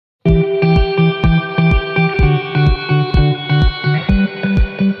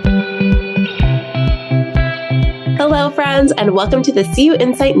friends, and welcome to the CU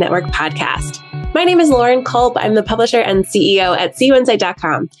Insight Network podcast. My name is Lauren Culp. I'm the publisher and CEO at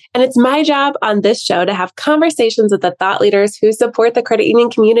cuinsight.com, and it's my job on this show to have conversations with the thought leaders who support the credit union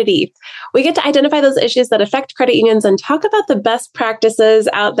community. We get to identify those issues that affect credit unions and talk about the best practices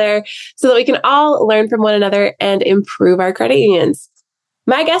out there so that we can all learn from one another and improve our credit unions.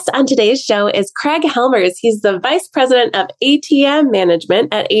 My guest on today's show is Craig Helmers. He's the Vice President of ATM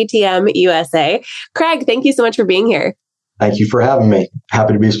Management at ATM USA. Craig, thank you so much for being here. Thank you for having me.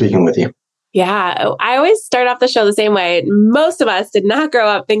 Happy to be speaking with you. Yeah, I always start off the show the same way. Most of us did not grow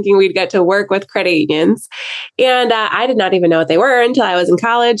up thinking we'd get to work with credit unions. And I did not even know what they were until I was in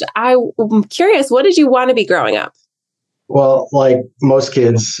college. I'm curious, what did you want to be growing up? Well, like most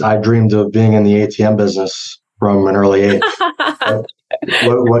kids, I dreamed of being in the ATM business from an early age.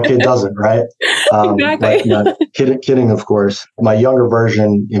 What kid doesn't, right? Exactly. Kidding, of course. My younger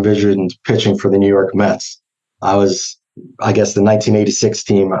version envisioned pitching for the New York Mets. I guess, the 1986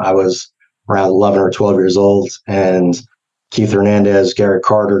 team, I was around 11 or 12 years old, and Keith Hernandez, Gary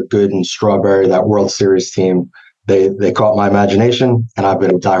Carter, Gooden, Strawberry, that World Series team, they caught my imagination, and I've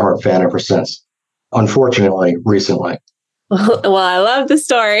been a diehard fan ever since. Unfortunately, recently. Well, I love the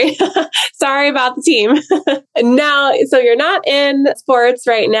story. Sorry about the team. Now, so you're not in sports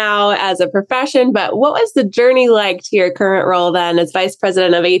right now as a profession, but what was the journey like to your current role then as Vice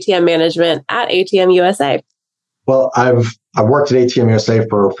President of ATM Management at ATM USA? Well, I've worked at ATM USA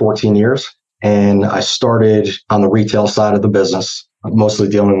for 14 years, and I started on the retail side of the business, mostly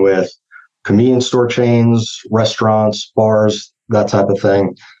dealing with convenience store chains, restaurants, bars, that type of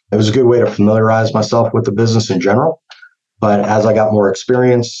thing. It was a good way to familiarize myself with the business in general. But as I got more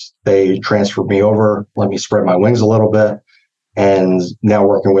experience, they transferred me over, let me spread my wings a little bit, and now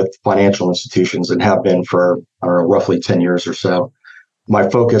working with financial institutions and have been for, roughly 10 years or so. My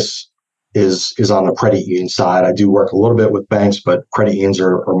focus is on the credit union side. I do work a little bit with banks, but credit unions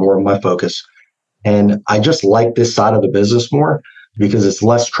are more of my focus. And I just like this side of the business more because it's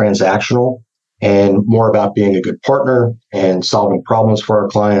less transactional and more about being a good partner and solving problems for our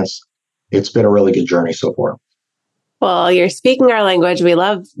clients. It's been a really good journey so far. Well, you're speaking our language. We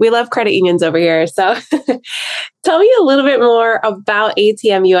love credit unions over here. So tell me a little bit more about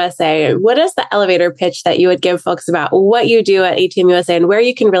ATM USA. What is the elevator pitch that you would give folks about what you do at ATM USA and where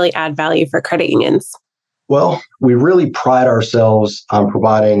you can really add value for credit unions? Well, we really pride ourselves on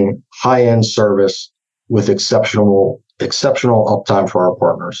providing high-end service with exceptional uptime for our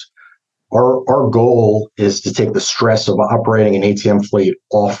partners. Our goal is to take the stress of operating an ATM fleet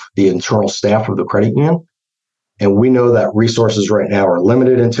off the internal staff of the credit union. And we know that resources right now are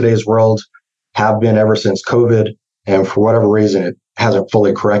limited in today's world, have been ever since COVID, and for whatever reason, it hasn't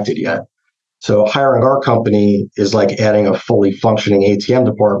fully corrected yet. So hiring our company is like adding a fully functioning ATM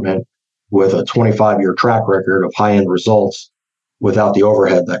department with a 25-year track record of high-end results without the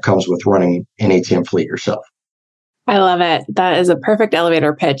overhead that comes with running an ATM fleet yourself. I love it. That is a perfect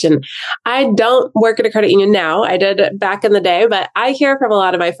elevator pitch. And I don't work at a credit union now. I did back in the day, but I hear from a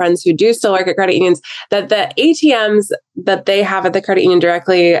lot of my friends who do still work at credit unions that the ATMs that they have at the credit union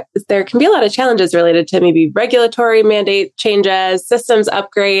directly, there can be a lot of challenges related to maybe regulatory mandate changes, systems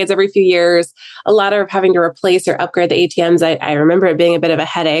upgrades every few years, a lot of having to replace or upgrade the ATMs. I remember it being a bit of a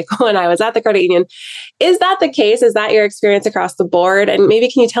headache when I was at the credit union. Is that the case? Is that your experience across the board? And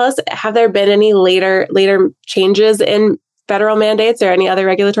maybe can you tell us, have there been any later changes in federal mandates or any other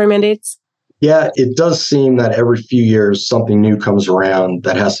regulatory mandates? Yeah, it does seem that every few years something new comes around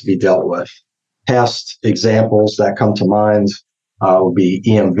that has to be dealt with. Past examples that come to mind would be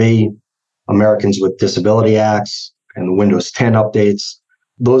EMV, Americans with Disability Acts, and the Windows 10 updates.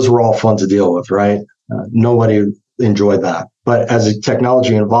 Those were all fun to deal with, right? Nobody enjoyed that. But as the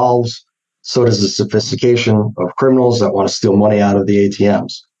technology evolves, so does the sophistication of criminals that want to steal money out of the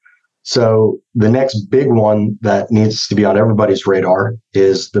ATMs. So the next big one that needs to be on everybody's radar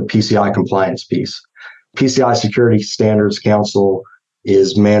is the PCI compliance piece. PCI Security Standards Council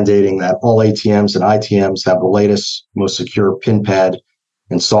is mandating that all ATMs and ITMs have the latest, most secure PIN pad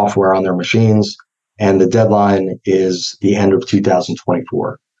and software on their machines. And the deadline is the end of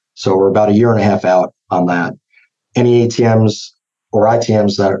 2024. So we're about a year and a half out on that. Any ATMs or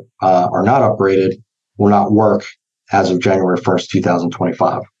ITMs that are not upgraded will not work as of January 1st,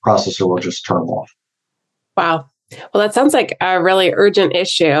 2025. Processor will just turn them off. Wow. Well, that sounds like a really urgent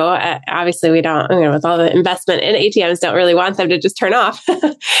issue. Obviously, we don't, with all the investment in ATMs, don't really want them to just turn off.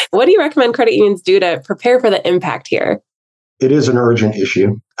 What do you recommend credit unions do to prepare for the impact here? It is an urgent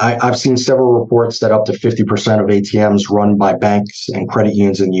issue. I've seen several reports that up to 50% of ATMs run by banks and credit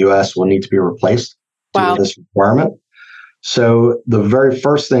unions in the U.S. will need to be replaced due to this requirement. So the very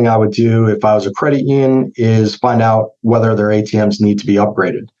first thing I would do if I was a credit union is find out whether their ATMs need to be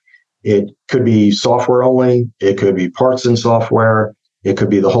upgraded. It could be software only. It could be parts and software. It could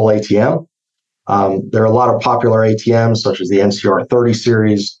be the whole ATM. There are a lot of popular ATMs, such as the NCR 30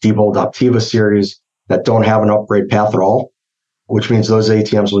 series, Diebold Optiva series, that don't have an upgrade path at all, which means those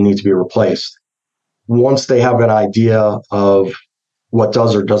ATMs will need to be replaced. Once they have an idea of what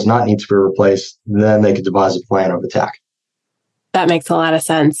does or does not need to be replaced, then they could devise a plan of attack. That makes a lot of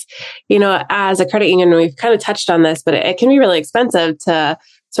sense. As a credit union, we've kind of touched on this, but it can be really expensive to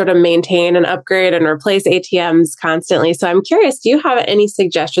sort of maintain and upgrade and replace ATMs constantly. So I'm curious, do you have any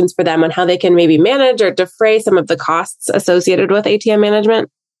suggestions for them on how they can maybe manage or defray some of the costs associated with ATM management?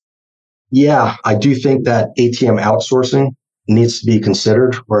 Yeah, I do think that ATM outsourcing needs to be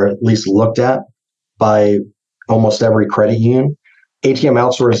considered or at least looked at by almost every credit union. ATM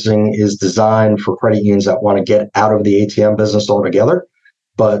outsourcing is designed for credit unions that want to get out of the ATM business altogether,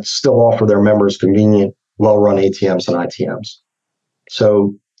 but still offer their members convenient, well-run ATMs and ITMs.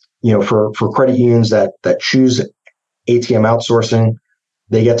 So, for credit unions that choose ATM outsourcing,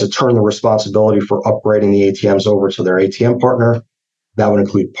 they get to turn the responsibility for upgrading the ATMs over to their ATM partner. That would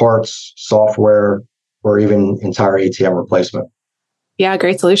include parts, software, or even entire ATM replacement. Yeah,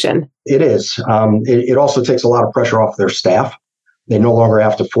 great solution. It is. It also takes a lot of pressure off their staff. They no longer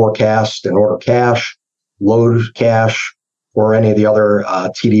have to forecast and order cash, load cash, or any of the other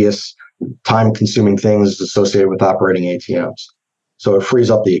tedious, time-consuming things associated with operating ATMs. So it frees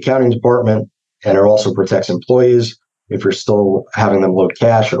up the accounting department, and it also protects employees if you're still having them load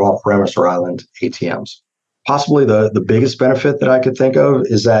cash at off-premise or island ATMs. Possibly the biggest benefit that I could think of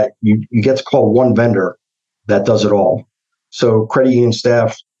is that you get to call one vendor that does it all. So credit union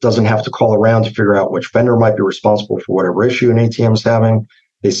staff doesn't have to call around to figure out which vendor might be responsible for whatever issue an ATM is having.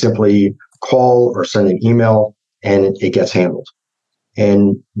 They simply call or send an email and it gets handled.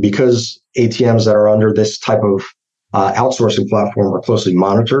 And because ATMs that are under this type of outsourcing platform are closely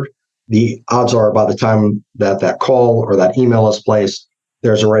monitored, the odds are by the time that call or that email is placed,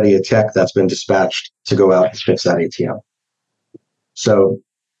 there's already a tech that's been dispatched to go out and fix that ATM. So,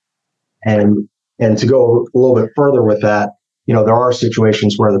 and to go a little bit further with that, there are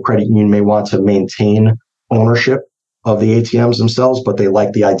situations where the credit union may want to maintain ownership of the ATMs themselves, but they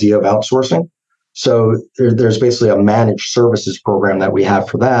like the idea of outsourcing. So there's basically a managed services program that we have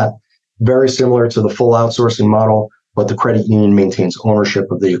for that, very similar to the full outsourcing model, but the credit union maintains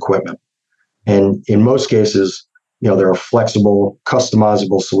ownership of the equipment. And in most cases, there are flexible,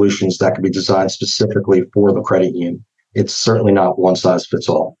 customizable solutions that can be designed specifically for the credit union. It's certainly not one size fits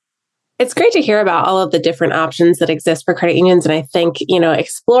all. It's great to hear about all of the different options that exist for credit unions. And I think,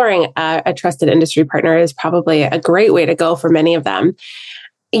 exploring a trusted industry partner is probably a great way to go for many of them.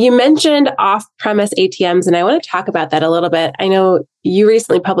 You mentioned off-premise ATMs, and I want to talk about that a little bit. I know you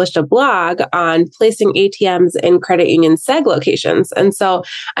recently published a blog on placing ATMs in credit union seg locations. And so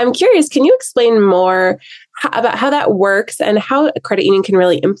I'm curious, can you explain more about how that works and how a credit union can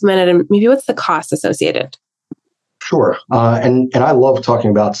really implement it, and maybe what's the cost associated? Sure. And I love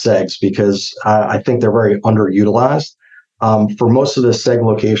talking about segs because I think they're very underutilized. For most of the seg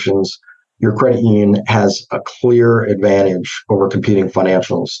locations, your credit union has a clear advantage over competing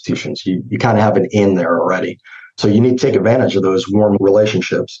financial institutions. You kind of have an in there already. So you need to take advantage of those warm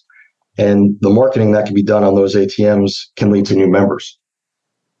relationships. And the marketing that can be done on those ATMs can lead to new members.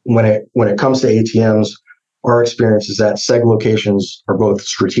 When it comes to ATMs, our experience is that seg locations are both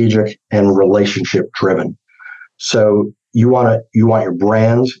strategic and relationship driven. So you want your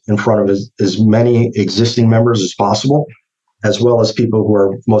brand in front of as many existing members as possible, as well as people who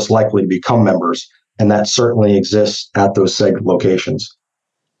are most likely to become members. And that certainly exists at those seg locations.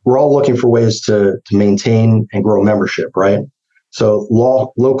 We're all looking for ways to maintain and grow membership, right? So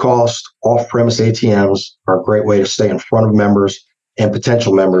low cost, off-premise ATMs are a great way to stay in front of members and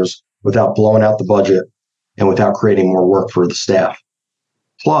potential members without blowing out the budget and without creating more work for the staff.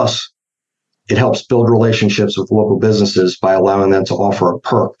 Plus, it helps build relationships with local businesses by allowing them to offer a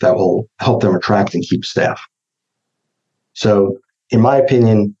perk that will help them attract and keep staff. So, in my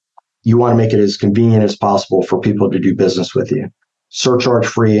opinion, you want to make it as convenient as possible for people to do business with you.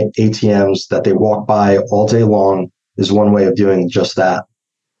 Surcharge-free ATMs that they walk by all day long is one way of doing just that.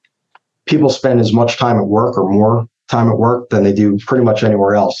 People spend as much time at work or more time at work than they do pretty much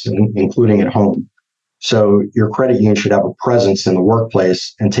anywhere else, including at home. So your credit union should have a presence in the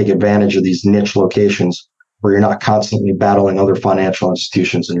workplace and take advantage of these niche locations where you're not constantly battling other financial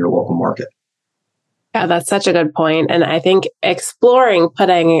institutions in your local market. Yeah, that's such a good point. And I think exploring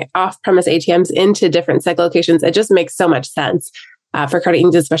putting off-premise ATMs into different seg locations, it just makes so much sense for credit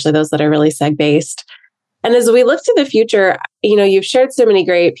unions, especially those that are really seg-based. And as we look to the future, you've shared so many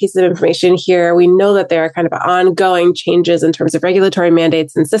great pieces of information here. We know that there are kind of ongoing changes in terms of regulatory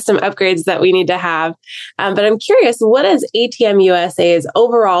mandates and system upgrades that we need to have. But I'm curious, what is ATM USA's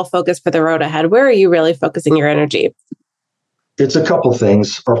overall focus for the road ahead? Where are you really focusing your energy? It's a couple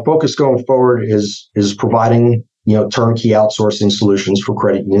things. Our focus going forward is providing turnkey outsourcing solutions for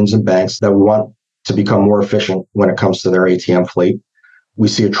credit unions and banks that we want to become more efficient when it comes to their ATM fleet. We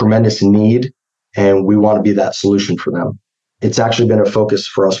see a tremendous need, and we want to be that solution for them. It's actually been a focus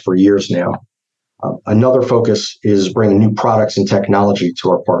for us for years now. Another focus is bringing new products and technology to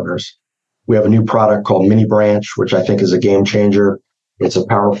our partners. We have a new product called Mini Branch, which I think is a game changer. It's a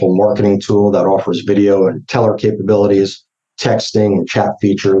powerful marketing tool that offers video and teller capabilities, texting and chat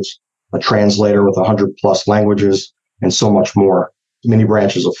features, a translator with 100 plus languages, and so much more. Mini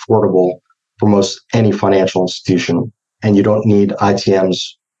Branch is affordable for most any financial institution, and you don't need ITMs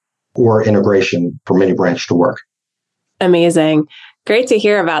or integration for Mini Branch to work. Amazing. Great to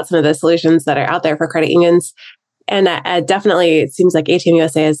hear about some of the solutions that are out there for credit unions. And definitely, it seems like ATM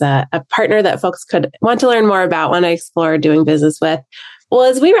USA is a partner that folks could want to learn more about, want to explore doing business with. Well,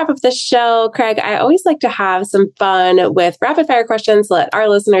 as we wrap up the show, Craig, I always like to have some fun with rapid fire questions to let our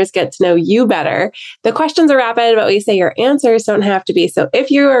listeners get to know you better. The questions are rapid, but we say your answers don't have to be. So if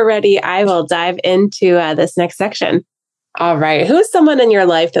you are ready, I will dive into this next section. All right. Who is someone in your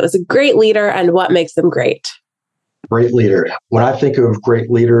life that was a great leader and what makes them great? Great leader. When I think of great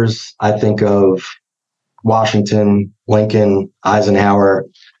leaders, I think of Washington, Lincoln, Eisenhower,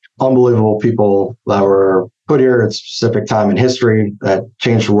 unbelievable people that were put here at a specific time in history that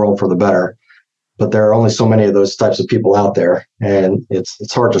changed the world for the better. But there are only so many of those types of people out there, and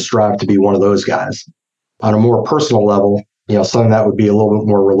it's hard to strive to be one of those guys. On a more personal level, something that would be a little bit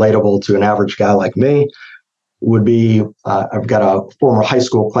more relatable to an average guy like me would be, I've got a former high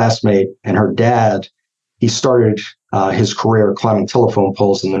school classmate, and her dad, he started his career climbing telephone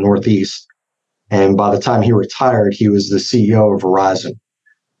poles in the Northeast. And by the time he retired, he was the CEO of Verizon.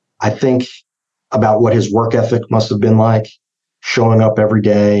 I think about what his work ethic must have been like, showing up every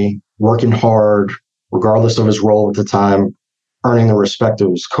day, working hard, regardless of his role at the time, earning the respect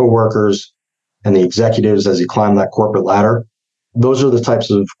of his coworkers and the executives as he climbed that corporate ladder. Those are the types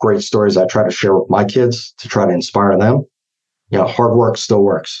of great stories I try to share with my kids to try to inspire them. Hard work still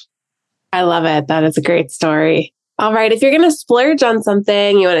works. I love it. That is a great story. All right. If you're going to splurge on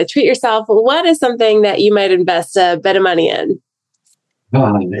something, you want to treat yourself, what is something that you might invest a bit of money in?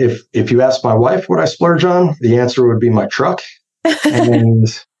 If you ask my wife what I splurge on, the answer would be my truck and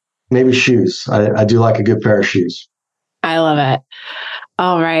maybe shoes. I do like a good pair of shoes. I love it.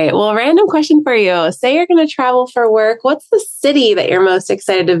 All right. Well, random question for you. Say you're going to travel for work. What's the city that you're most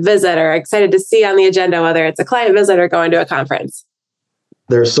excited to visit or excited to see on the agenda, whether it's a client visit or going to a conference?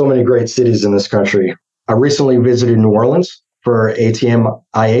 There are so many great cities in this country. I recently visited New Orleans for ATM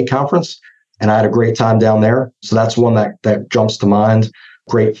IA conference, and I had a great time down there. So that's one that jumps to mind.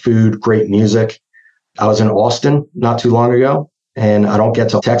 Great food, great music. I was in Austin not too long ago, and I don't get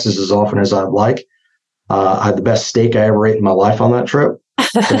to Texas as often as I'd like. I had the best steak I ever ate in my life on that trip.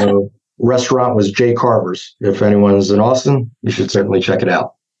 So restaurant was Jay Carver's. If anyone's in Austin, you should certainly check it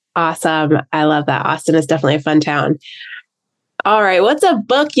out. Awesome. I love that. Austin is definitely a fun town. All right. What's a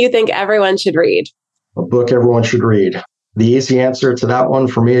book you think everyone should read? A book everyone should read. The easy answer to that one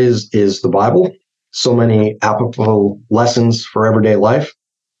for me is the Bible. So many applicable lessons for everyday life.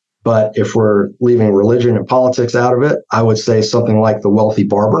 But if we're leaving religion and politics out of it, I would say something like The Wealthy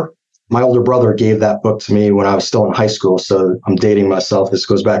Barber. My older brother gave that book to me when I was still in high school, so I'm dating myself. This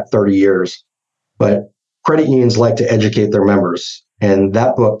goes back 30 years. But credit unions like to educate their members, and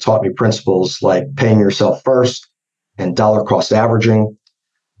that book taught me principles like paying yourself first and dollar cost averaging.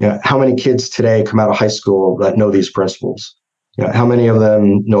 How many kids today come out of high school that know these principles? How many of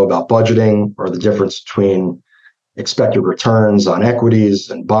them know about budgeting or the difference between expected returns on equities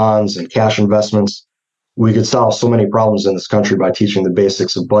and bonds and cash investments? We could solve so many problems in this country by teaching the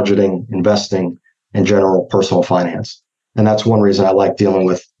basics of budgeting, investing, and general personal finance. And that's one reason I like dealing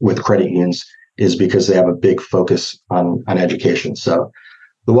with credit unions, is because they have a big focus on education. So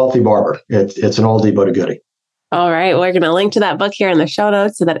The Wealthy Barber, it's an oldie but a goodie. All right. We're going to link to that book here in the show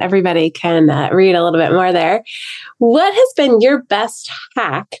notes so that everybody can read a little bit more there. What has been your best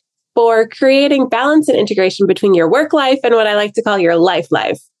hack for creating balance and integration between your work life and what I like to call your life?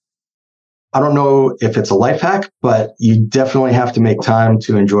 I don't know if it's a life hack, but you definitely have to make time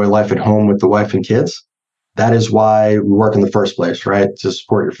to enjoy life at home with the wife and kids. That is why we work in the first place, right? To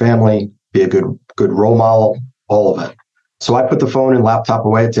support your family, be a good role model, all of it. So I put the phone and laptop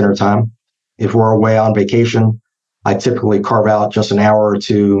away at dinner time. If we're away on vacation, I typically carve out just an hour or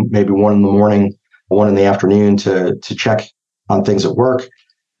two, maybe 1 a.m, 1 in the afternoon to check on things at work.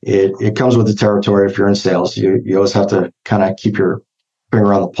 It comes with the territory. If you're in sales, you always have to kind of keep your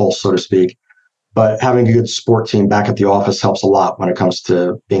finger on the pulse, so to speak. But having a good support team back at the office helps a lot when it comes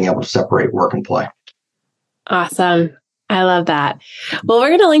to being able to separate work and play. Awesome. I love that. Well, we're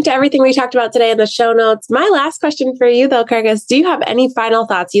going to link to everything we talked about today in the show notes. My last question for you, though, Craig, is do you have any final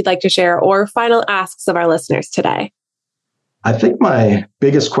thoughts you'd like to share or final asks of our listeners today? I think my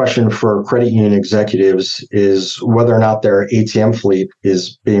biggest question for credit union executives is whether or not their ATM fleet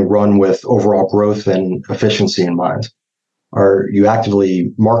is being run with overall growth and efficiency in mind. Are you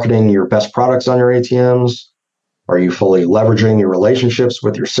actively marketing your best products on your ATMs? Are you fully leveraging your relationships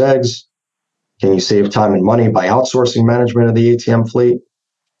with your SEGs? Can you save time and money by outsourcing management of the ATM fleet?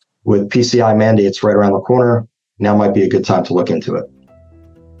 With PCI mandates right around the corner, now might be a good time to look into it.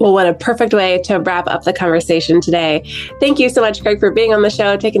 Well, what a perfect way to wrap up the conversation today. Thank you so much, Craig, for being on the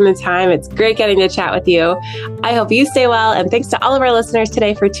show, taking the time. It's great getting to chat with you. I hope you stay well. And thanks to all of our listeners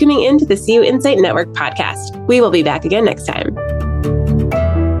today for tuning in to the CU Insight Network podcast. We will be back again next time.